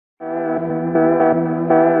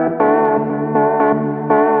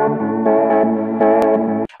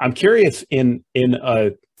I'm curious in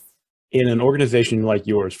an organization like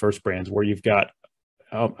yours, First Brands, where you've got,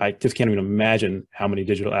 I just can't even imagine how many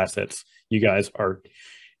digital assets you guys are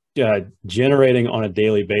generating on a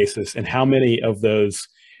daily basis, and how many of those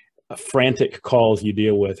frantic calls you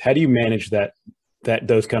deal with. How do you manage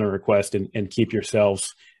those kind of requests and keep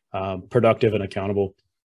yourselves productive and accountable?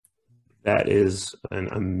 That is an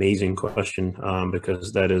amazing question,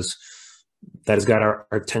 because that has got our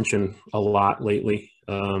attention a lot lately,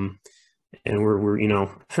 and we're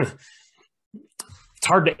it's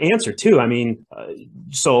hard to answer too. I mean,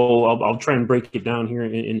 so I'll try and break it down here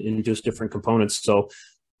in just different components. So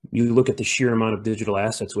you look at the sheer amount of digital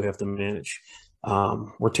assets we have to manage.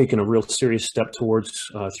 We're taking a real serious step towards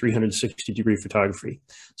 360-degree photography.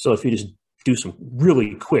 So if you just do some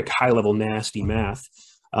really quick, high-level, nasty math,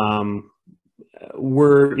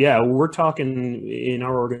 we're talking in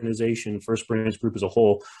our organization, First Brands Group as a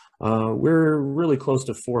whole, we're really close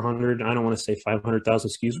to 400. I don't want to say 500,000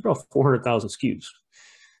 SKUs. We're about 400,000 SKUs.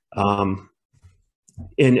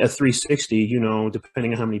 In a 360,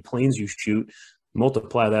 depending on how many planes you shoot,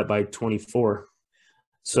 multiply that by 24.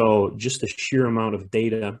 So just the sheer amount of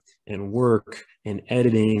data and work and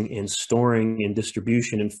editing and storing and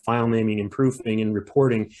distribution and file naming and proofing and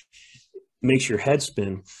reporting makes your head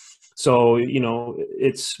spin. So,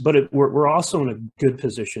 we're also in a good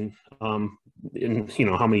position, however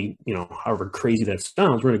crazy that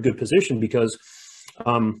sounds, we're in a good position because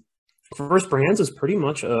First Brands is pretty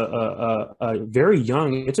much a very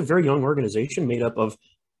young organization made up of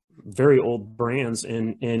very old brands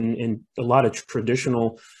and a lot of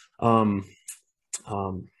traditional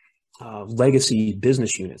legacy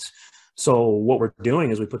business units. So what we're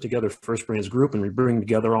doing is we put together First Brands Group and we bring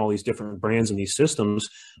together all these different brands and these systems.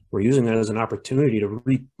 We're using that as an opportunity to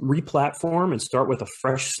re-platform and start with a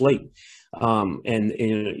fresh slate.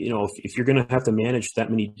 If you're going to have to manage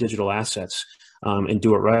that many digital assets and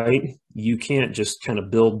do it right, you can't just kind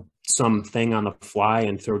of build something on the fly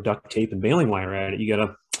and throw duct tape and baling wire at it. You got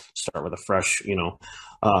to start with a fresh,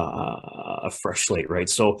 a fresh slate, right?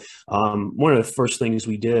 So one of the first things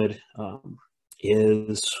we did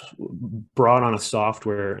is brought on a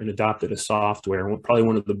software and adopted a software, probably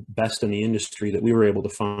one of the best in the industry that we were able to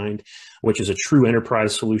find, which is a true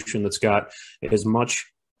enterprise solution that's got as much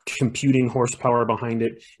computing horsepower behind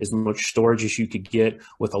it, as much storage as you could get,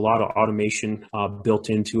 with a lot of automation built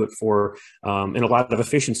into it and a lot of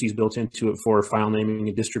efficiencies built into it for file naming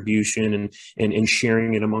and distribution and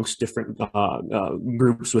sharing it amongst different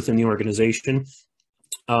groups within the organization.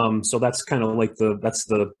 So that's kind of like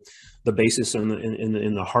the basis in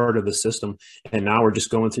the heart of the system. And now we're just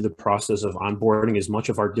going through the process of onboarding as much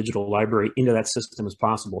of our digital library into that system as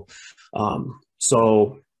possible.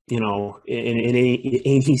 It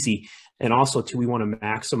ain't easy. And also too, we want to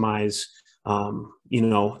maximize,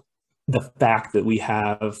 the fact that we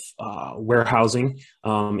have warehousing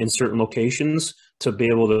in certain locations to be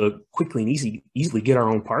able to quickly and easily get our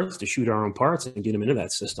own parts, to shoot our own parts and get them into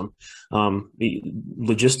that system. The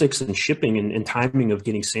logistics and shipping and timing of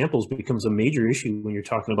getting samples becomes a major issue when you're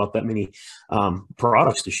talking about that many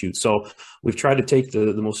products to shoot. So we've tried to take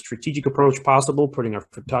the most strategic approach possible, putting our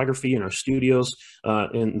photography in our studios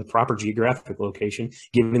in the proper geographic location,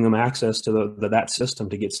 giving them access to that system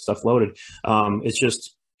to get stuff loaded. It's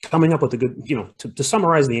just coming up with a good, to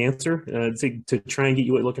summarize the answer, to try and get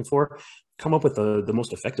you what you're looking for, come up with the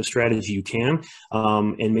most effective strategy you can,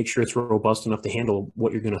 and make sure it's robust enough to handle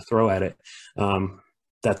what you're going to throw at it.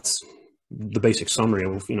 That's the basic summary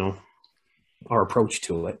of, our approach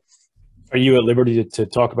to it. Are you at liberty to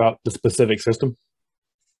talk about the specific system?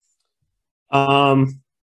 I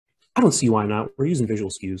don't see why not. We're using Visual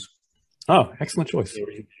SKUs. Oh, excellent choice.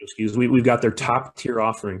 We've got their top tier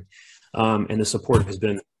offering, and the support has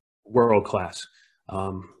been world class.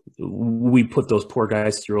 We put those poor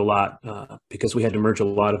guys through a lot because we had to merge a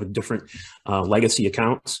lot of different legacy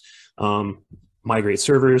accounts, migrate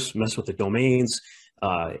servers, mess with the domains.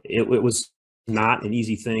 It was not an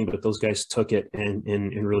easy thing, but those guys took it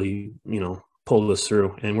and really, pulled us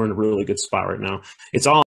through, and we're in a really good spot right now. It's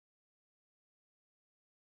all